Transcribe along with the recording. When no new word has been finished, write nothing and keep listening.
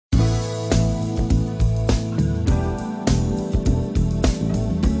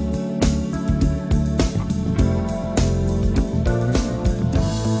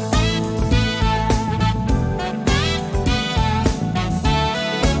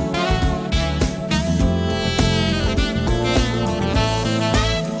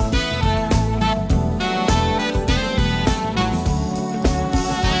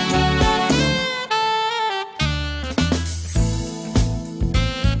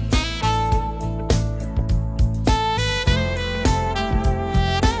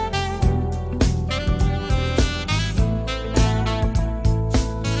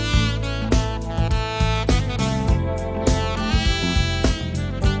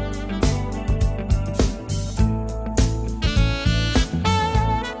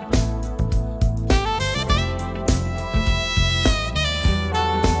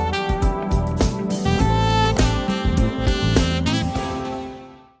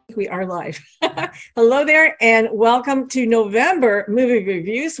We are live. Hello there, and welcome to November Movie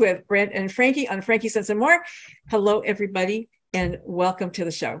Reviews with Brent and Frankie on FrankieSense and more. Hello, everybody, and welcome to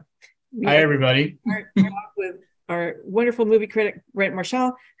the show. Hi, everybody. With our wonderful movie critic, Brent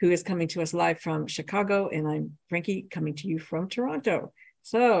Marchant, who is coming to us live from Chicago, and I'm Frankie, coming to you from Toronto.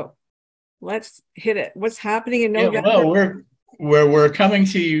 So let's hit it. What's happening in November? Yeah, well, we're coming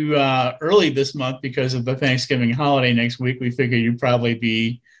to you early this month because of the Thanksgiving holiday next week. We figured you'd probably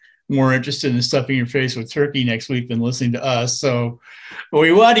be more interested in stuffing your face with turkey next week than listening to us. So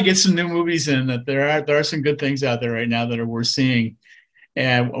we wanted to get some new movies in. That there are some good things out there right now that are worth seeing.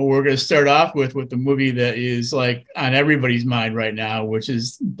 And we're going to start off with the movie that is like on everybody's mind right now, which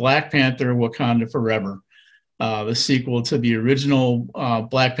is Black Panther: Wakanda Forever, the sequel to the original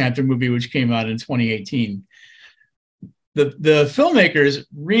Black Panther movie, which came out in 2018. The filmmakers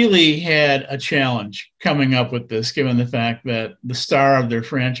really had a challenge coming up with this, given the fact that the star of their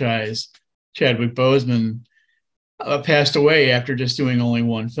franchise, Chadwick Boseman, passed away after just doing only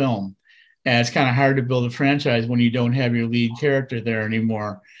one film. And it's kind of hard to build a franchise when you don't have your lead character there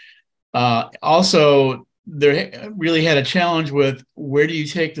anymore. Also, they really had a challenge with where do you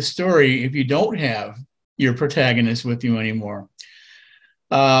take the story if you don't have your protagonist with you anymore?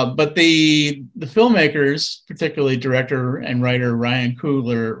 But the filmmakers, particularly director and writer Ryan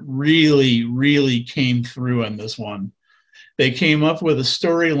Coogler, really came through on this one. They came up with a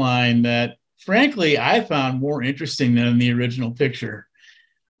storyline that, frankly, I found more interesting than the original picture.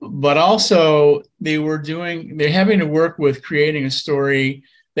 But also, they're having to work with creating a story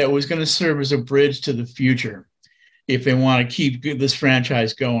that was going to serve as a bridge to the future if they want to keep this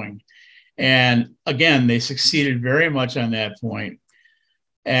franchise going. And again, they succeeded very much on that point.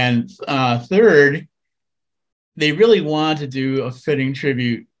 And third, they really wanted to do a fitting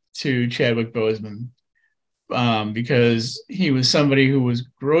tribute to Chadwick Boseman because he was somebody who was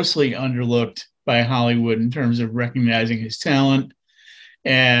grossly underlooked by Hollywood in terms of recognizing his talent.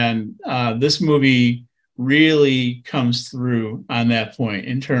 And this movie really comes through on that point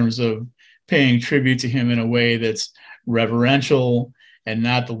in terms of paying tribute to him in a way that's reverential and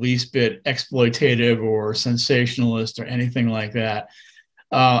not the least bit exploitative or sensationalist or anything like that.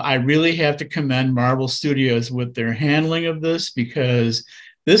 I really have to commend Marvel Studios with their handling of this, because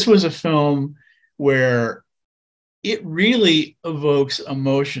this was a film where it really evokes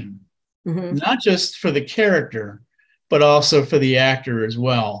emotion, not just for the character, but also for the actor as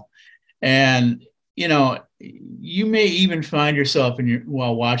well. And, you know, you may even find yourself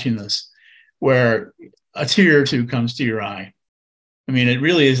while watching this where a tear or two comes to your eye. I mean, it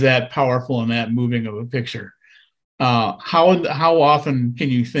really is that powerful and that moving of a picture. How often can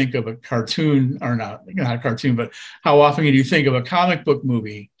you think of a cartoon, or not a cartoon, but how often can you think of a comic book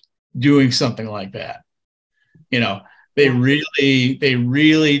movie doing something like that? You know, they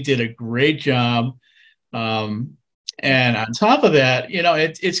really did a great job. And on top of that, you know,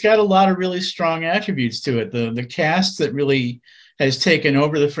 it's got a lot of really strong attributes to it. The cast that really has taken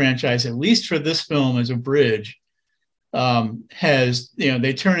over the franchise, at least for this film as a bridge, has, you know,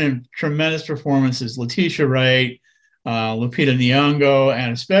 they turn in tremendous performances. Letitia Wright, Lupita Nyong'o,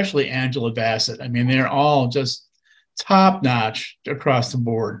 and especially Angela Bassett. I mean, they're all just top notch across the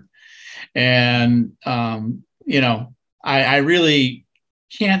board. And, you know, I really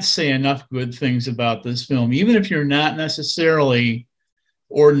can't say enough good things about this film, even if you're not necessarily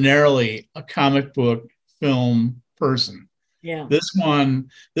ordinarily a comic book film person. Yeah. This one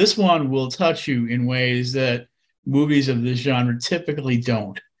will touch you in ways that movies of this genre typically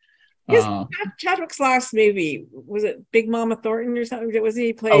don't. Chadwick's last movie, was it Big Mama Thornton or something? Was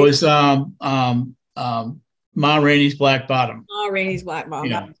he played? It was Ma Rainey's Black Bottom. Ma Rainey's Black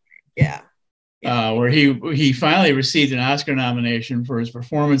Bottom. Yeah. Where he finally received an Oscar nomination for his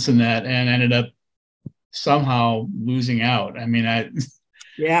performance in that, and ended up somehow losing out. I mean, that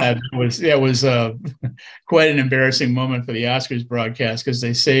was quite an embarrassing moment for the Oscars broadcast, because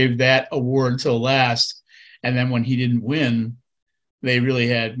they saved that award until last, and then when he didn't win, they really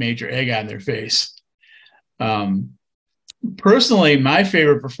had major egg on their face. Personally, my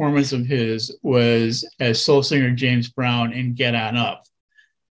favorite performance of his was as soul singer James Brown in Get On Up,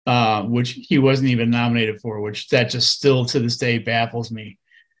 which he wasn't even nominated for, which that just still to this day baffles me.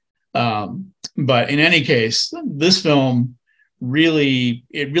 But in any case, this film really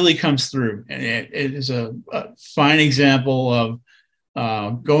comes through, and it is a fine example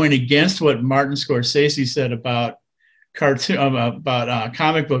of going against what Martin Scorsese said about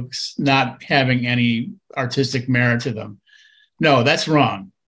comic books not having any artistic merit to them. No, that's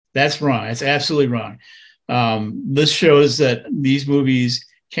wrong. That's absolutely wrong. This shows that these movies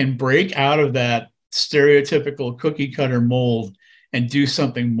can break out of that stereotypical cookie cutter mold and do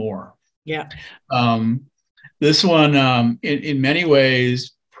something more. Yeah. This one, in many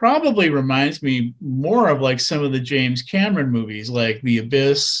ways, probably reminds me more of like some of the James Cameron movies, like The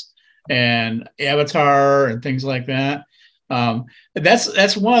Abyss and Avatar and things like that.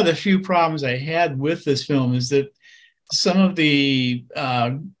 That's one of the few problems I had with this film, is that some of the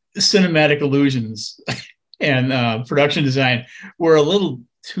cinematic illusions and production design were a little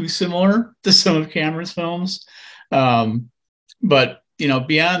too similar to some of Cameron's films. But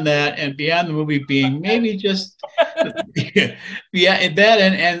beyond that, and beyond the movie being maybe just yeah, that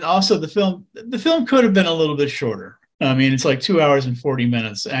and also the film could have been a little bit shorter. I mean, it's like 2 hours and 40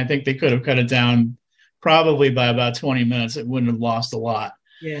 minutes. I think they could have cut it down probably by about 20 minutes. It wouldn't have lost a lot.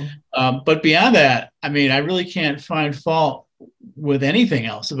 Yeah. But beyond that, I mean, I really can't find fault with anything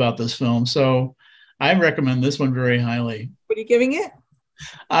else about this film. So I recommend this one very highly. What are you giving it?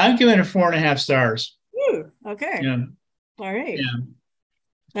 I'm giving it 4.5 stars. Ooh, okay. Yeah. All right. Yeah.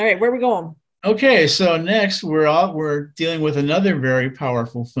 All right. Where are we going? Okay, so next we're dealing with another very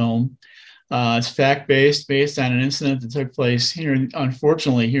powerful film. It's fact-based, based on an incident that took place here,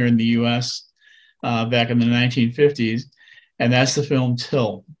 unfortunately, here in the U.S. Back in the 1950s, and that's the film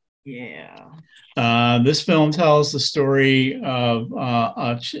Till. Yeah. This film tells the story of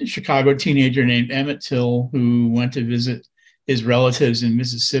a Chicago teenager named Emmett Till, who went to visit his relatives in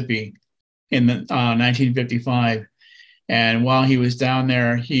Mississippi in 1955. And while he was down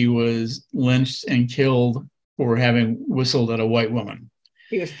there, he was lynched and killed for having whistled at a white woman.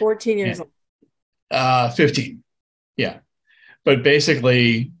 He was 14 years old. 15. Yeah. But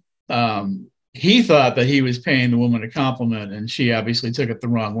basically, he thought that he was paying the woman a compliment, and she obviously took it the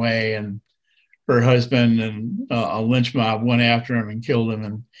wrong way. And her husband and a lynch mob went after him and killed him.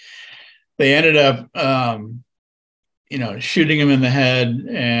 And they ended up, shooting him in the head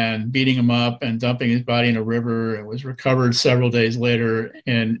and beating him up and dumping his body in a river. It was recovered several days later,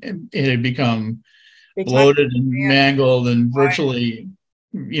 and it had become bloated and mangled and virtually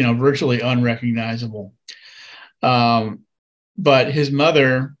unrecognizable. But his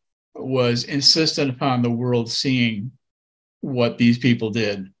mother was insistent upon the world seeing what these people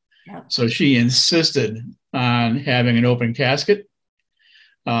did. Yeah. So she insisted on having an open casket.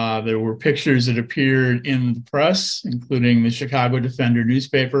 There were pictures that appeared in the press, including the Chicago Defender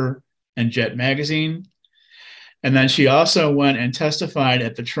newspaper and Jet magazine. And then she also went and testified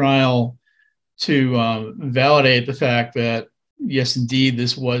at the trial to validate the fact that, yes, indeed,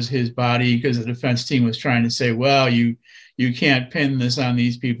 this was his body, because the defense team was trying to say, well, you can't pin this on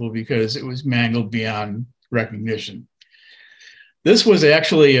these people because it was mangled beyond recognition. This was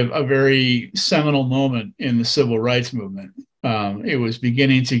actually a very seminal moment in the civil rights movement. It was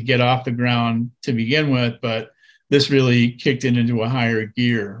beginning to get off the ground to begin with, but this really kicked it into a higher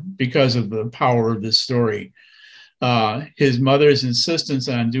gear because of the power of this story. His mother's insistence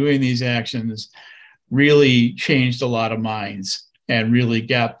on doing these actions really changed a lot of minds and really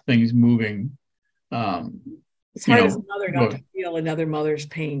got things moving. It's hard as a mother not to feel another mother's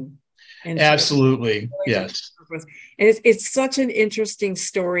pain. And absolutely, yes. And it's such an interesting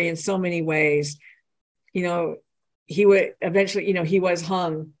story in so many ways. He would eventually, he was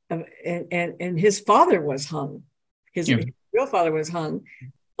hung, and his father was hung. His real father was hung,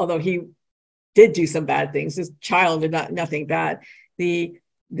 although he did do some bad things. His child did nothing bad. The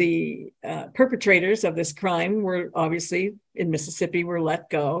perpetrators of this crime were obviously in Mississippi, were let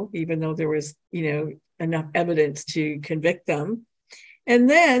go, even though there was, enough evidence to convict them. And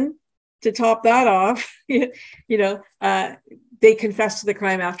then to top that off, they confessed to the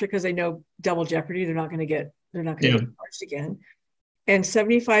crime after, because they know double jeopardy. They're not going to get charged again. And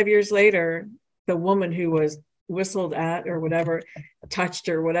 75 years later, the woman who was whistled at or whatever, touched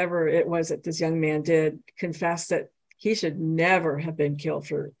or whatever it was that this young man did, confessed that he should never have been killed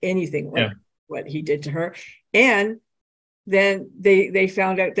for anything like what he did to her. And then they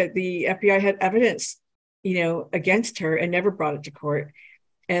found out that the FBI had evidence, against her, and never brought it to court.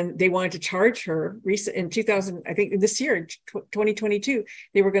 And they wanted to charge her in 2000, I think this year, 2022,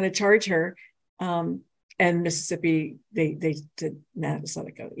 they were going to charge her. And Mississippi, they did not let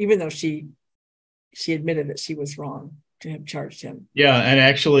it go, even though she admitted that she was wrong to have charged him. Yeah, and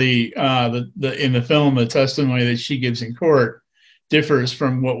actually, in the film, the testimony that she gives in court differs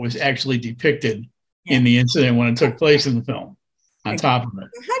from what was actually depicted in the incident when it took place in the film. On top of it,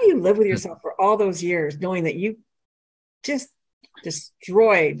 how do you live with yourself for all those years, knowing that you just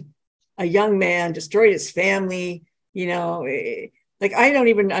destroyed a young man, destroyed his family? Like, I don't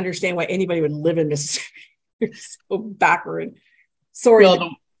even understand why anybody would live in Mississippi. It's so backward. Sorry. Well,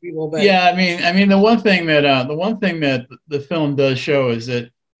 yeah, I mean, the one thing that the film does show is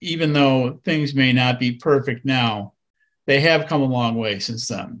that even though things may not be perfect now, they have come a long way since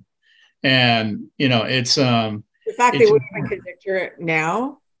then. And, you know, The fact they it's wouldn't even important. consider it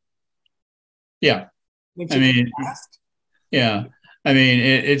now, Yeah. when I she could mean, past. yeah. I mean,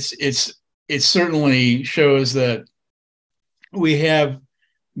 it certainly shows that we have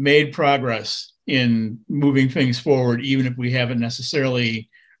made progress in moving things forward, even if we haven't necessarily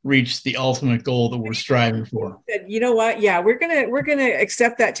reached the ultimate goal that we're striving for. Said, you know what? Yeah, we're gonna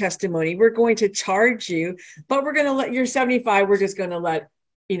accept that testimony. We're going to charge you, but we're gonna let you're 75. We're just gonna let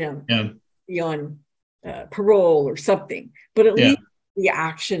you know Yeah. be on parole or something. But at Yeah. least the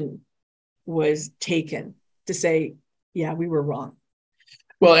action was taken to say, yeah, we were wrong.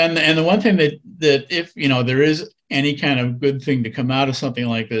 Well, and the one thing that if you know there is any kind of good thing to come out of something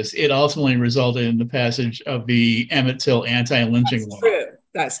like this, it ultimately resulted in the passage of the Emmett Till anti-lynching That's law. true.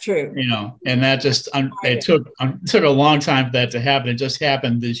 That's true. You know, and that just it took a long time for that to happen. It just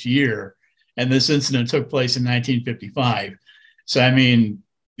happened this year, and this incident took place in 1955. So I mean,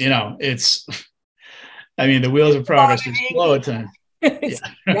 you know, it's I mean the wheels of progress are slow at times. Yeah. It's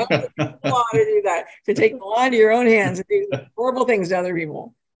not a law to do that, to take the law into your own hands and do horrible things to other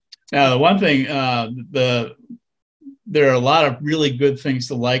people. Now the one thing there are a lot of really good things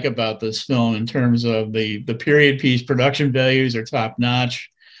to like about this film in terms of the period piece production values are top notch,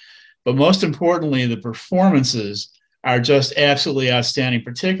 but most importantly, the performances are just absolutely outstanding.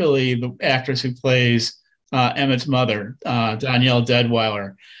 Particularly the actress who plays Emmett's mother, Danielle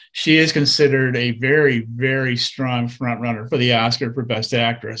Deadweiler. She is considered a very, very strong frontrunner for the Oscar for Best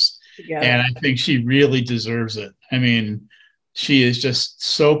Actress, and I think she really deserves it. I mean, she is just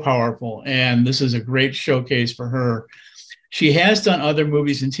so powerful, and this is a great showcase for her. She has done other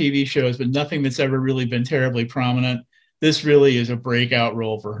movies and TV shows, but nothing that's ever really been terribly prominent. This really is a breakout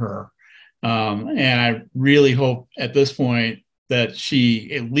role for her. And I really hope at this point that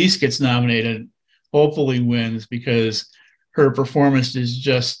she at least gets nominated, hopefully wins, because her performance is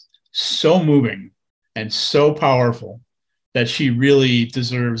just so moving and so powerful that she really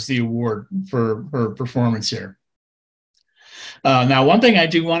deserves the award for her performance here. Now, one thing I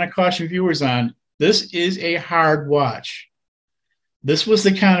do want to caution viewers on, this is a hard watch. This was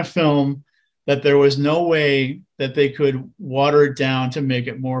the kind of film that there was no way that they could water it down to make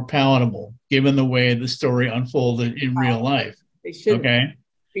it more palatable, given the way the story unfolded in real life. They shouldn't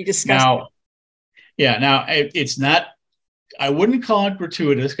be discussed. Now, yeah, now it's not, I wouldn't call it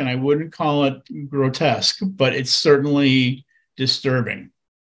gratuitous and I wouldn't call it grotesque, but it's certainly disturbing.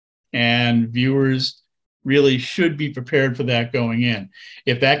 And viewers really should be prepared for that going in.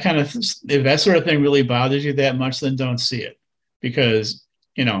 If that sort of thing really bothers you that much, then don't see it, because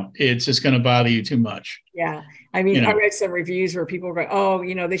you know it's just going to bother you too much. Yeah, I mean, I read some reviews where people go, "Oh,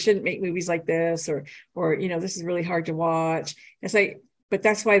 you know, they shouldn't make movies like this," or you know, this is really hard to watch. It's like, but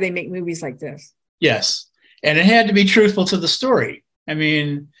that's why they make movies like this. Yes, and it had to be truthful to the story. I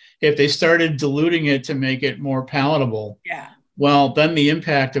mean, if they started diluting it to make it more palatable, yeah, well, then the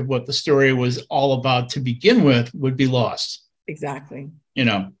impact of what the story was all about to begin with would be lost. Exactly. You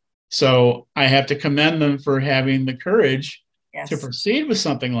know, so I have to commend them for having the courage to proceed with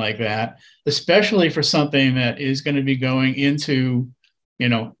something like that, especially for something that is going to be going into, you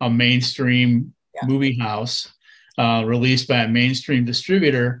know, a mainstream movie house, released by a mainstream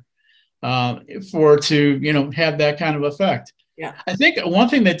distributor, to, you know, have that kind of effect. Yeah. I think one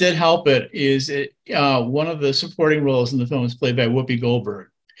thing that did help it is one of the supporting roles in the film is played by Whoopi Goldberg,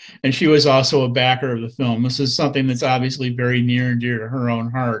 and she was also a backer of the film. This is something that's obviously very near and dear to her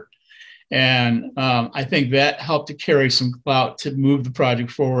own heart. And I think that helped to carry some clout to move the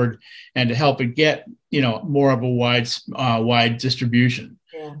project forward and to help it get, you know, more of a wide distribution.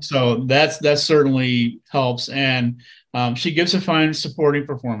 Yeah. So that certainly helps. And she gives a fine supporting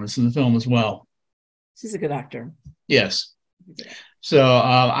performance in the film as well. She's a good actor. Yes. So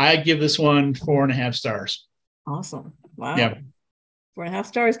I give this one 4.5 stars. Awesome. Wow. Yeah. 4.5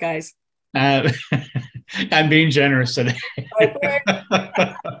 stars, guys. I'm being generous today.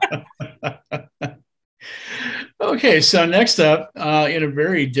 Okay, so next up, in a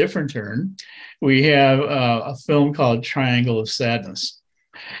very different turn, we have a film called Triangle of Sadness.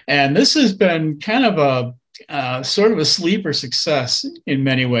 And this has been kind of a sort of a sleeper success in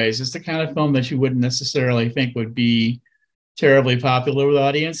many ways. It's the kind of film that you wouldn't necessarily think would be terribly popular with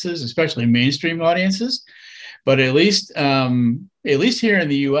audiences, especially mainstream audiences. But at least here in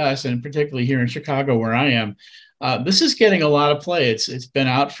the U.S. and particularly here in Chicago, where I am, this is getting a lot of play. It's been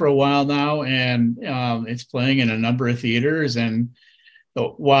out for a while now, and it's playing in a number of theaters. And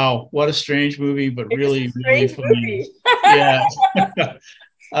wow, what a strange movie, but really, really funny. Yeah.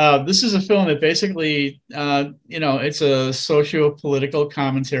 This is a film that basically, you know, it's a socio-political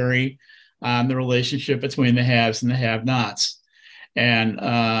commentary on the relationship between the haves and the have-nots. And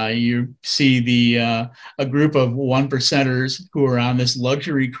you see a group of one percenters who are on this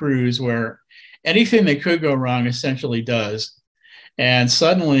luxury cruise where anything that could go wrong essentially does. And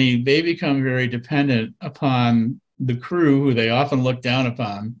suddenly they become very dependent upon the crew, who they often look down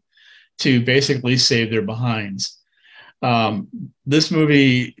upon, to basically save their behinds. This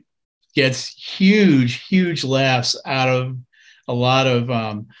movie gets huge laughs out of a lot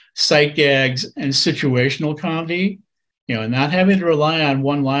of sight gags and situational comedy. Not having to rely on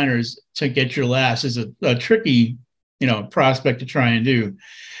one-liners to get your laughs is a tricky, prospect to try and do.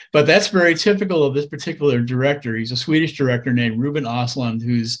 But that's very typical of this particular director. He's a Swedish director named Ruben Östlund,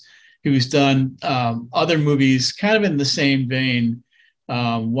 who's done other movies kind of in the same vein.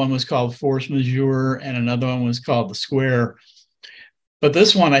 One was called Force Majeure, and another one was called The Square. But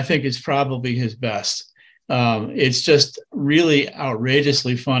this one, I think, is probably his best. It's just really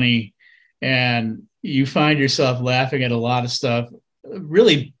outrageously funny, and you find yourself laughing at a lot of stuff,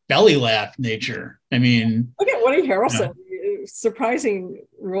 really belly laugh nature. I mean, look at Woody Harrelson. Surprising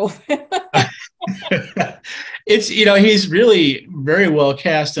role. It's, he's really very well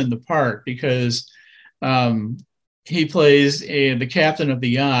cast in the part, because he plays the captain of the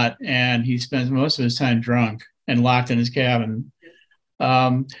yacht, and he spends most of his time drunk and locked in his cabin.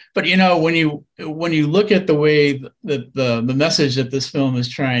 But when you look at the way that the message that this film is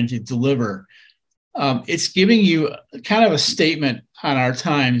trying to deliver, it's giving you kind of a statement on our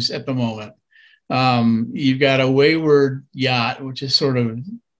times at the moment. You've got a wayward yacht, which is sort of,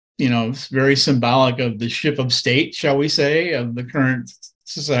 very symbolic of the ship of state, shall we say, of the current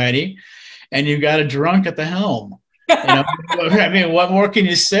society. And you've got a drunk at the helm. I mean, what more can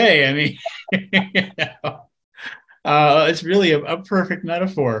you say? I mean, it's really a perfect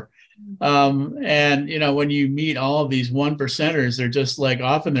metaphor. And when you meet all of these one percenters, they're just like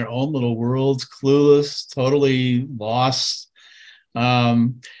off in their own little worlds, clueless, totally lost.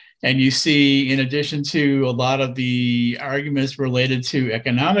 And you see, in addition to a lot of the arguments related to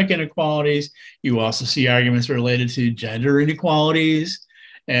economic inequalities, you also see arguments related to gender inequalities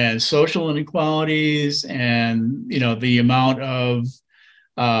and social inequalities, and the amount of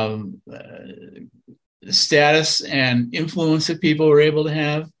status and influence that people are able to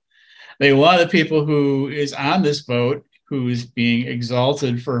have. I mean, one of the people who is on this boat, who's being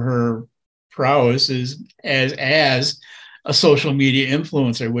exalted for her prowess, is as a social media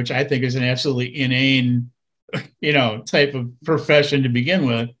influencer, which I think is an absolutely inane, type of profession to begin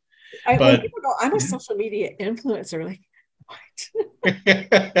with. When people go, I'm a social media influencer, like,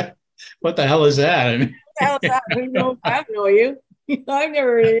 what? What the hell is that? I mean, what the hell is that? Who knows? I don't know you. I've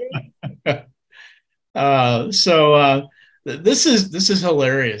never heard of you. This is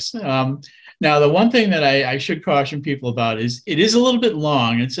hilarious. Now, the one thing that I should caution people about is it is a little bit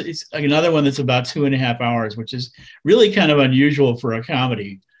long. It's another one that's about 2.5 hours, which is really kind of unusual for a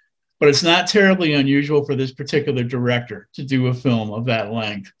comedy, but it's not terribly unusual for this particular director to do a film of that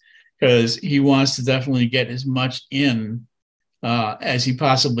length, because he wants to definitely get as much in as he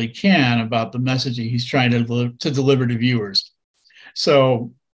possibly can about the message he's trying to deliver to viewers.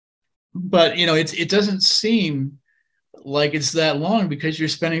 So, but it doesn't seem like it's that long, because you're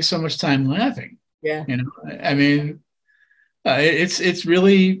spending so much time laughing. Yeah. I mean, it's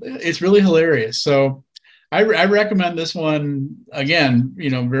really hilarious. So I recommend this one again,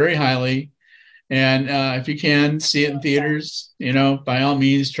 very highly. And if you can see it in theaters, by all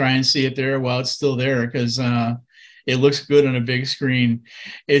means, try and see it there while it's still there, because it looks good on a big screen.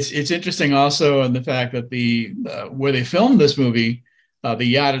 It's interesting also in the fact that where they filmed this movie, the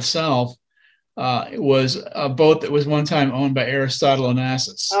yacht itself, it was a boat that was one time owned by Aristotle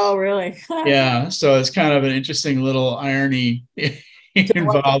Onassis. Oh, really? Yeah. So it's kind of an interesting little irony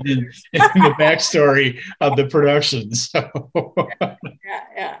involved in the backstory of the production. So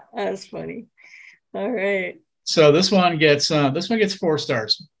yeah, that's funny. All right. So this one gets 4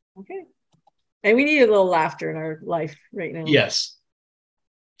 stars. Okay. And we need a little laughter in our life right now. Yes.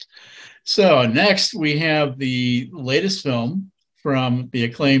 So next we have the latest film from the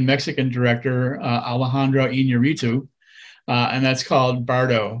acclaimed Mexican director Alejandro Iñárritu, and that's called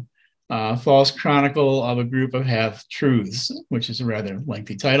Bardo, False Chronicle of a Group of Half-Truths, which is a rather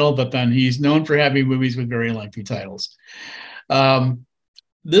lengthy title, but then he's known for having movies with very lengthy titles.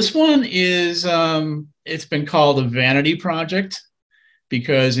 This one is, it's been called a vanity project,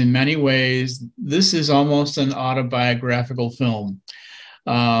 because in many ways, this is almost an autobiographical film,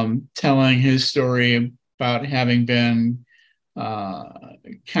 telling his story about having been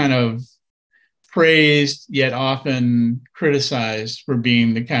kind of praised, yet often criticized for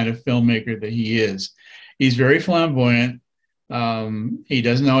being the kind of filmmaker that he is. He's very flamboyant. He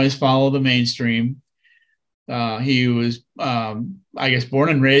doesn't always follow the mainstream. He was, I guess, born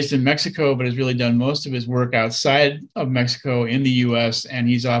and raised in Mexico, but has really done most of his work outside of Mexico in the US, and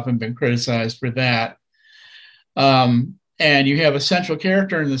he's often been criticized for that. And you have a central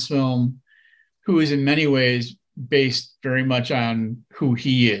character in this film who is in many ways based very much on who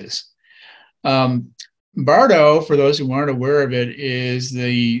he is. Bardo, for those who aren't aware of it, is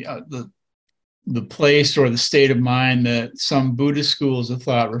the place or the state of mind that some Buddhist schools of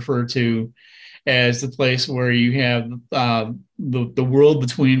thought refer to as the place where you have the world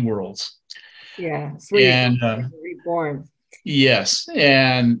between worlds. Yeah, sweet. And reborn. Yes,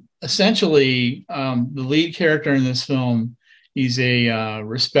 and essentially, the lead character in this film, he's a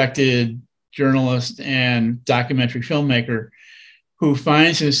respected journalist and documentary filmmaker who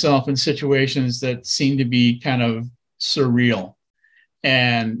finds himself in situations that seem to be kind of surreal.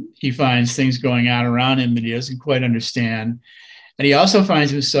 And he finds things going on around him that he doesn't quite understand. And he also finds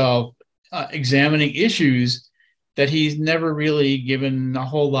himself examining issues that he's never really given a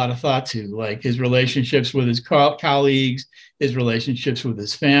whole lot of thought to, like his relationships with his colleagues, his relationships with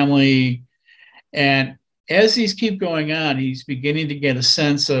his family. And as these keep going on, he's beginning to get a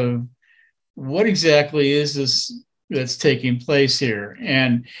sense of what exactly is this that's taking place here.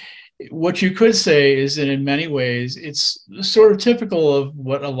 And what you could say is that in many ways, it's sort of typical of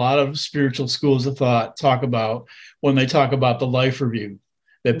what a lot of spiritual schools of thought talk about when they talk about the life review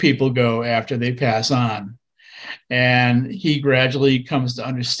that people go after they pass on. And he gradually comes to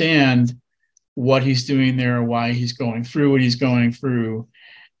understand what he's doing there, why he's going through what he's going through,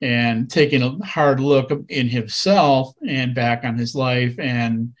 and taking a hard look in himself and back on his life.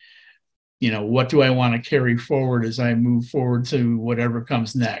 And, you know, what do I want to carry forward as I move forward to whatever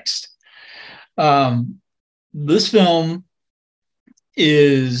comes next? This film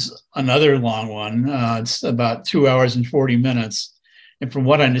is another long one. It's about 2 hours and 40 minutes. And from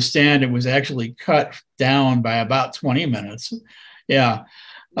what I understand, it was actually cut down by about 20 minutes. Yeah.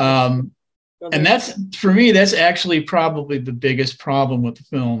 And that's, for me, that's actually probably the biggest problem with the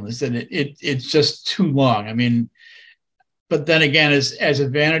film, is that it's just too long. I mean, but then again, as a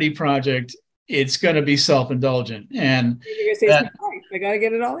vanity project, it's going to be self-indulgent. And I got to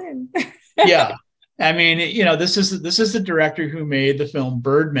get it all in. Yeah. I mean, you know, this is the director who made the film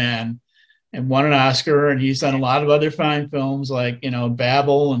Birdman and won an Oscar, and he's done a lot of other fine films like, you know,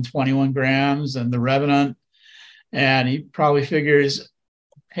 Babel and 21 Grams and The Revenant. And he probably figures,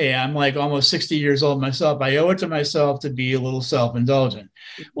 hey, I'm like almost 60 years old myself. I owe it to myself to be a little self-indulgent.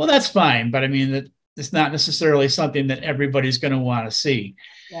 Well, that's fine, but I mean, that it's not necessarily something that everybody's going to want to see.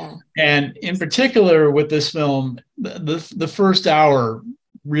 Yeah. And in particular with this film, the first hour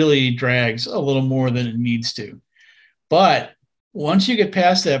really drags a little more than it needs to. But once you get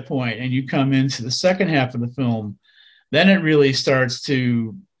past that point and you come into the second half of the film, then it really starts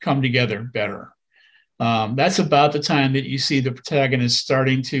to come together better. That's about the time that you see the protagonist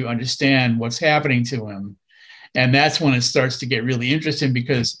starting to understand what's happening to him. And that's when it starts to get really interesting,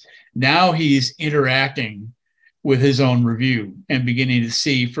 because now he's interacting with his own review and beginning to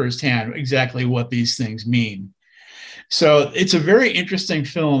see firsthand exactly what these things mean. So it's a very interesting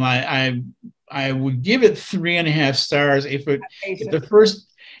film. I would give it 3.5 stars. If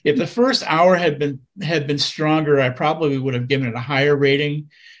the first hour had been stronger, I probably would have given it a higher rating.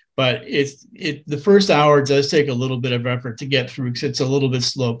 But the first hour does take a little bit of effort to get through, because it's a little bit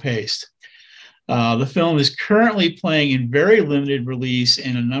slow paced. The film is currently playing in very limited release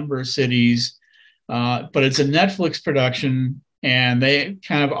in a number of cities, but it's a Netflix production, and they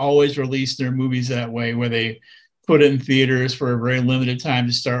kind of always release their movies that way, where they put it in theaters for a very limited time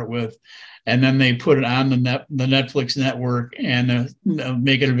to start with, and then they put it on the Netflix network and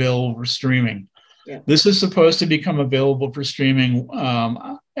make it available for streaming. Yeah. This is supposed to become available for streaming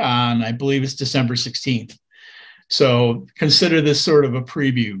on, I believe it's December 16th. So consider this sort of a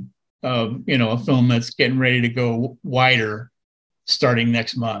preview of, you know, a film that's getting ready to go wider starting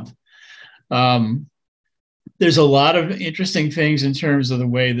next month. There's a lot of interesting things in terms of the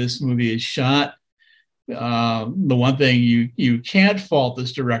way this movie is shot. The one thing you can't fault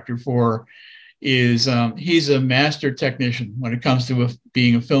this director for is he's a master technician when it comes to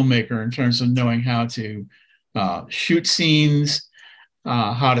being a filmmaker, in terms of knowing how to shoot scenes,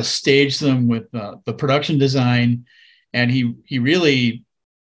 how to stage them with the production design. And he really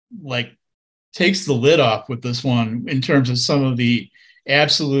like takes the lid off with this one in terms of some of the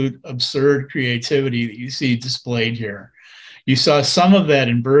absolute absurd creativity that you see displayed here. You saw some of that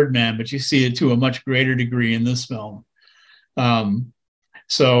in Birdman, but you see it to a much greater degree in this film. Again,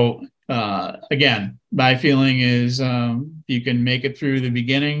 my feeling is you can make it through the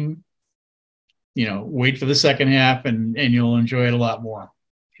beginning wait for the second half and you'll enjoy it a lot more.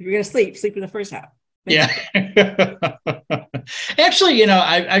 If you're going to sleep in the first half. Yeah. Actually,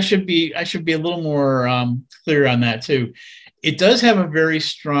 I should be a little more clear on that too. It does have a very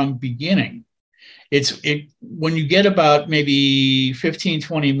strong beginning. When you get about maybe 15,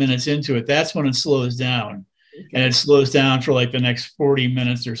 20 minutes into it, that's when it slows down. Okay. And it slows down for like the next 40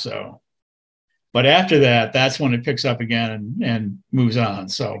 minutes or so. But after that, that's when it picks up again and moves on.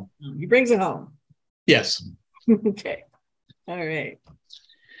 So he brings it home. Yes. Okay. All right.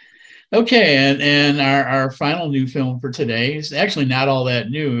 Okay, and our final new film for today is actually not all that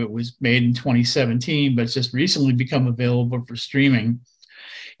new. It was made in 2017, but it's just recently become available for streaming.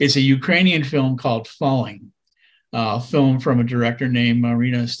 It's a Ukrainian film called Falling, a film from a director named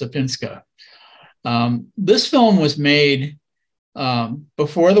Marina Stepinska. This film was made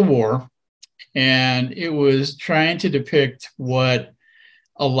before the war, and it was trying to depict what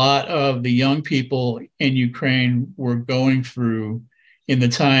a lot of the young people in Ukraine were going through in the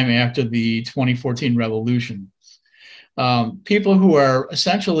time after the 2014 revolution. People who are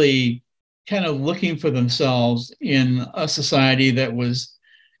essentially kind of looking for themselves in a society that was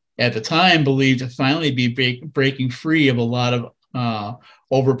at the time believed to finally be breaking free of a lot of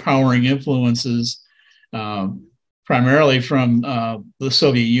overpowering influences, primarily from the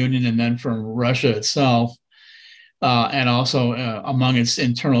Soviet Union and then from Russia itself, and also among its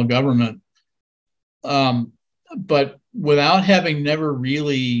internal government. But without having never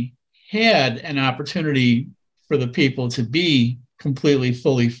really had an opportunity for the people to be completely,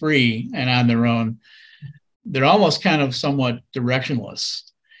 fully free and on their own, they're almost kind of somewhat directionless.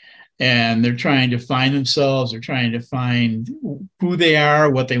 And they're trying to find themselves. They're trying to find who they are,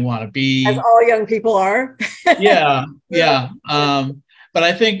 what they want to be. As all young people are. Yeah. But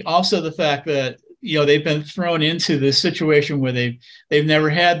I think also the fact that, they've been thrown into this situation where they've never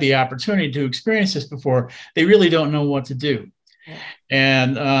had the opportunity to experience this before. They really don't know what to do. Yeah.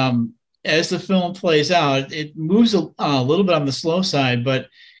 And as the film plays out, it moves a little bit on the slow side, but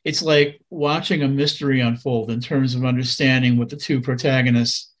it's like watching a mystery unfold in terms of understanding what the two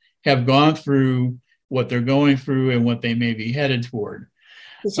protagonists have gone through, what they're going through, and what they may be headed toward.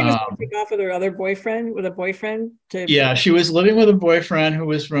 She was living off with her other boyfriend, Yeah, she was living with a boyfriend who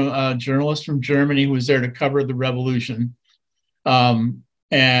was from a journalist from Germany who was there to cover the revolution.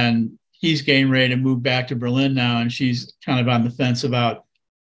 And he's getting ready to move back to Berlin now, and she's kind of on the fence about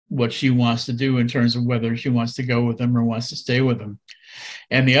what she wants to do in terms of whether she wants to go with him or wants to stay with him.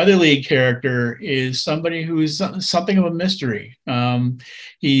 And the other lead character is somebody who's something of a mystery.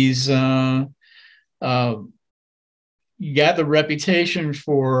 He's got the reputation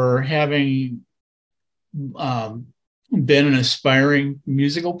for having been an aspiring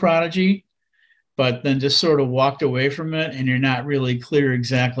musical prodigy, but then just sort of walked away from it, and you're not really clear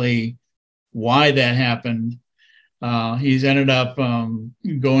exactly why that happened. He's ended up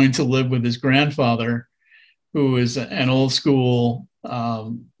going to live with his grandfather, who is an old school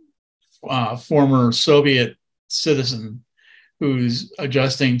former Soviet citizen who's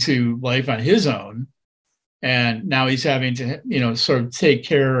adjusting to life on his own. And now he's having to, sort of take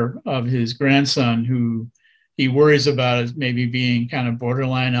care of his grandson, who he worries about as maybe being kind of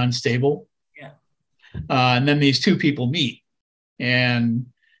borderline unstable. Yeah. And then these two people meet, and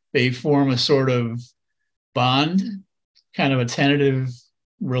they form a sort of bond, kind of a tentative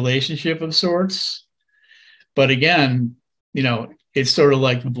relationship of sorts. But again, it's sort of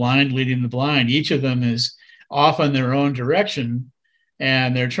like the blind leading the blind. Each of them is off in their own direction,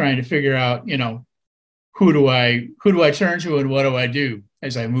 and they're trying to figure out, who do I turn to and what do I do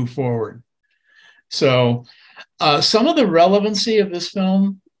as I move forward? So some of the relevancy of this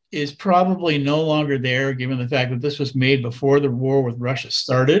film is probably no longer there, given the fact that this was made before the war with Russia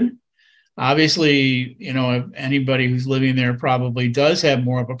started. Obviously, if anybody who's living there probably does have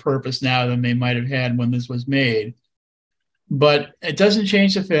more of a purpose now than they might have had when this was made. But it doesn't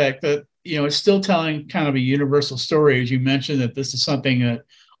change the fact that, it's still telling kind of a universal story, as you mentioned, that this is something that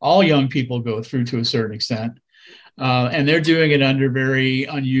all young people go through to a certain extent. And they're doing it under very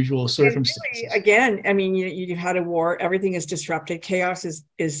unusual circumstances. Really, again, I mean, you had a war, everything is disrupted, chaos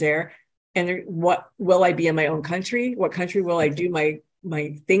is there. And what will I be in my own country? What country will I do my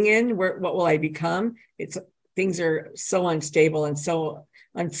thing in? What will I become? Things are so unstable and so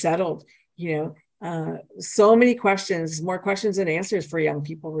unsettled, so many questions, more questions than answers for young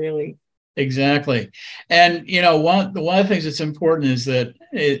people, really. Exactly. And, one of the things that's important is that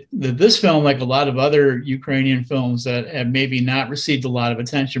this film, like a lot of other Ukrainian films that have maybe not received a lot of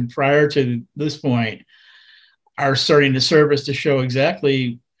attention prior to this point, are starting to service to show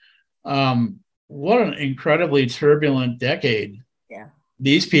exactly what an incredibly turbulent decade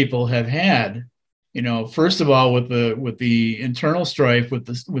these people have had. first of all with the internal strife with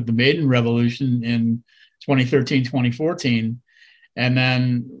the Maidan Revolution in 2013, 2014, and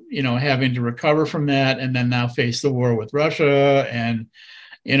then having to recover from that, and then now face the war with Russia, and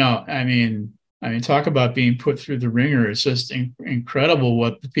talk about being put through the ringer. It's just incredible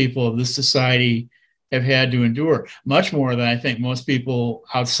what the people of this society have had to endure, much more than I think most people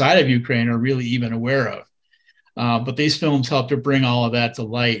outside of Ukraine are really even aware of. But these films help to bring all of that to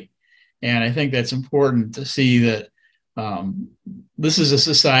light. And I think that's important to see that this is a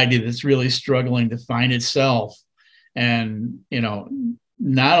society that's really struggling to find itself. And,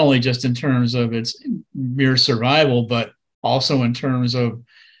 not only just in terms of its mere survival, but also in terms of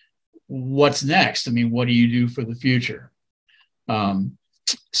what's next. I mean, what do you do for the future?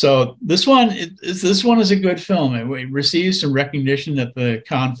 So this one is a good film. It received some recognition at the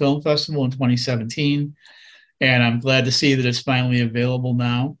Cannes Film Festival in 2017. And I'm glad to see that it's finally available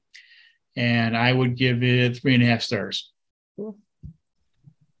now. And I would give it 3.5 stars. Cool.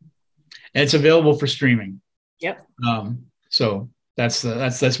 And it's available for streaming. Yep. So that's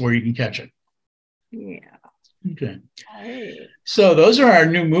where you can catch it. Yeah. Okay. Right. So those are our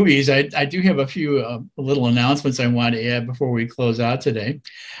new movies. I do have a few little announcements I want to add before we close out today.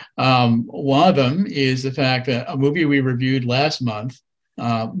 One of them is the fact that a movie we reviewed last month,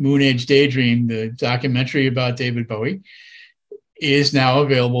 Moon Age Daydream, the documentary about David Bowie, is now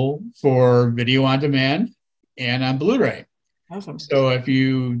available for video on demand and on Blu-ray. Awesome. So if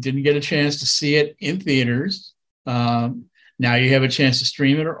you didn't get a chance to see it in theaters, now you have a chance to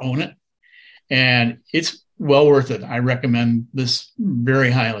stream it or own it. And it's well worth it. I recommend this very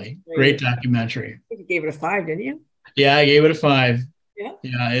highly. Great documentary. I think you gave it a 5, didn't you? Yeah, I gave it a 5. Yeah.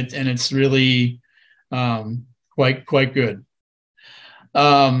 Yeah, and it's really quite good.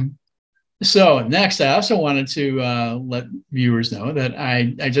 So next, I also wanted to let viewers know that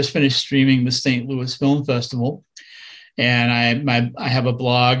I just finished streaming the St. Louis Film Festival, and I have a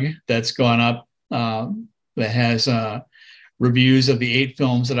blog that's gone up that has reviews of the 8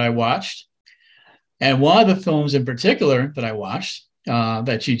 films that I watched. And one of the films in particular that I watched,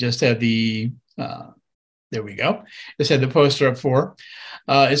 that you just had there we go, just had the poster up for,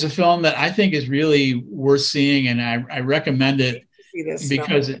 is a film that I think is really worth seeing, and I recommend it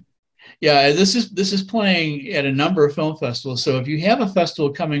because this is playing at a number of film festivals. So if you have a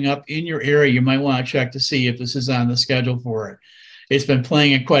festival coming up in your area, you might want to check to see if this is on the schedule for it. It's been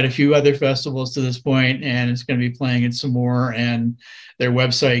playing at quite a few other festivals to this point, and it's going to be playing at some more. And their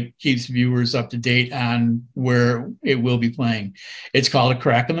website keeps viewers up to date on where it will be playing. It's called A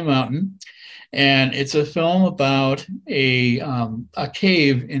Crack in the Mountain, and it's a film about a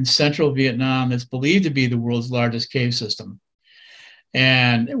cave in central Vietnam that's believed to be the world's largest cave system.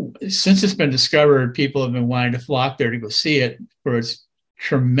 And since it's been discovered, people have been wanting to flock there to go see it for its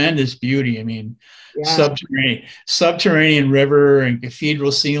tremendous beauty. I mean, subterranean river and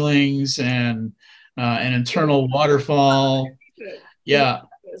cathedral ceilings and an internal waterfall. Yeah,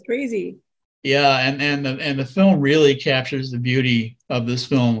 it's crazy. Yeah, and the film really captures the beauty of this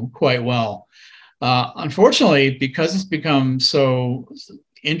film quite well. Unfortunately, because it's become so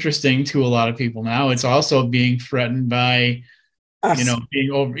interesting to a lot of people now, it's also being threatened by us.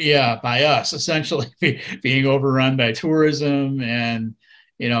 By us, essentially being overrun by tourism and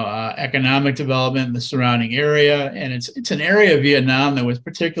economic development in the surrounding area. And it's an area of Vietnam that was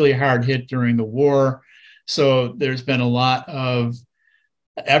particularly hard hit during the war. So there's been a lot of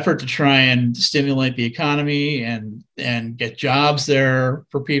effort to try and stimulate the economy and get jobs there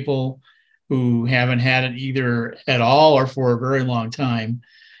for people who haven't had it either at all or for a very long time.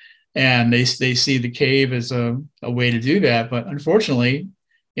 And they see the cave as a way to do that. But unfortunately,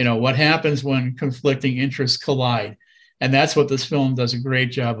 what happens when conflicting interests collide? And that's what this film does a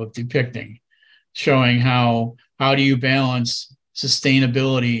great job of depicting, showing how do you balance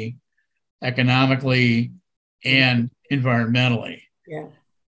sustainability economically and environmentally. Yeah.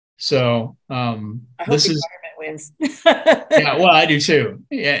 So I hope this the is government wins. yeah, well, I do too.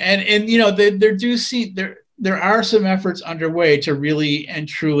 Yeah, and there are some efforts underway to really and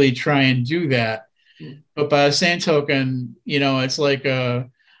truly try and do that. But by the same token, it's like a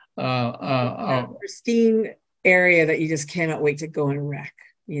pristine area that you just cannot wait to go and wreck.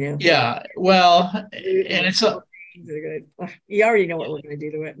 Yeah, well, and it's you already know what we're going to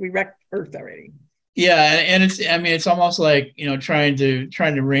do to it. We wrecked Earth already. Yeah, and it's almost like trying to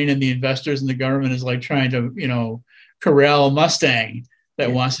rein in the investors, and the government is like trying to corral a Mustang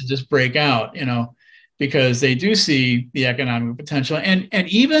that wants to just break out, because they do see the economic potential, and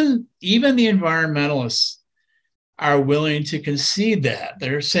even the environmentalists are willing to concede that.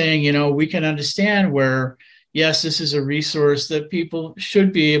 They're saying, we can understand where yes, this is a resource that people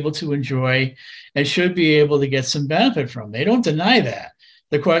should be able to enjoy and should be able to get some benefit from. They don't deny that.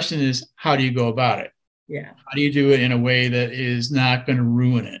 The question is, how do you go about it? Yeah. How do you do it in a way that is not going to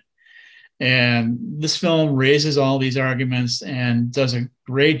ruin it? And this film raises all these arguments and does a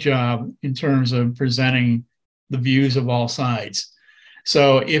great job in terms of presenting the views of all sides.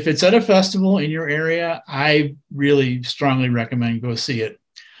 So if it's at a festival in your area, I really strongly recommend go see it.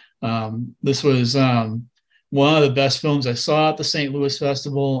 This was one of the best films I saw at the St. Louis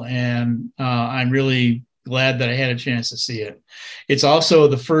Festival, and I'm really glad that I had a chance to see it. It's also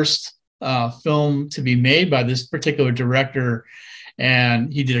the first film to be made by this particular director,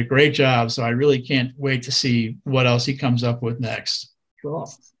 and he did a great job. So I really can't wait to see what else he comes up with next.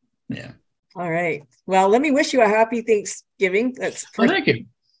 Cool. Yeah. All right. Well, let me wish you a happy Thanksgiving. That's thank you.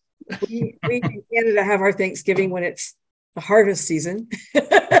 We in Canada have our Thanksgiving when it's the harvest season.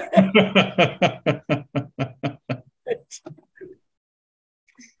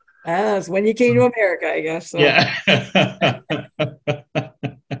 It's when you came to America, I guess. So. Yeah.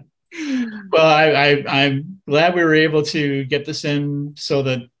 Well, I'm glad we were able to get this in so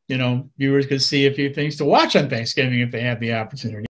that, viewers could see a few things to watch on Thanksgiving if they have the opportunity.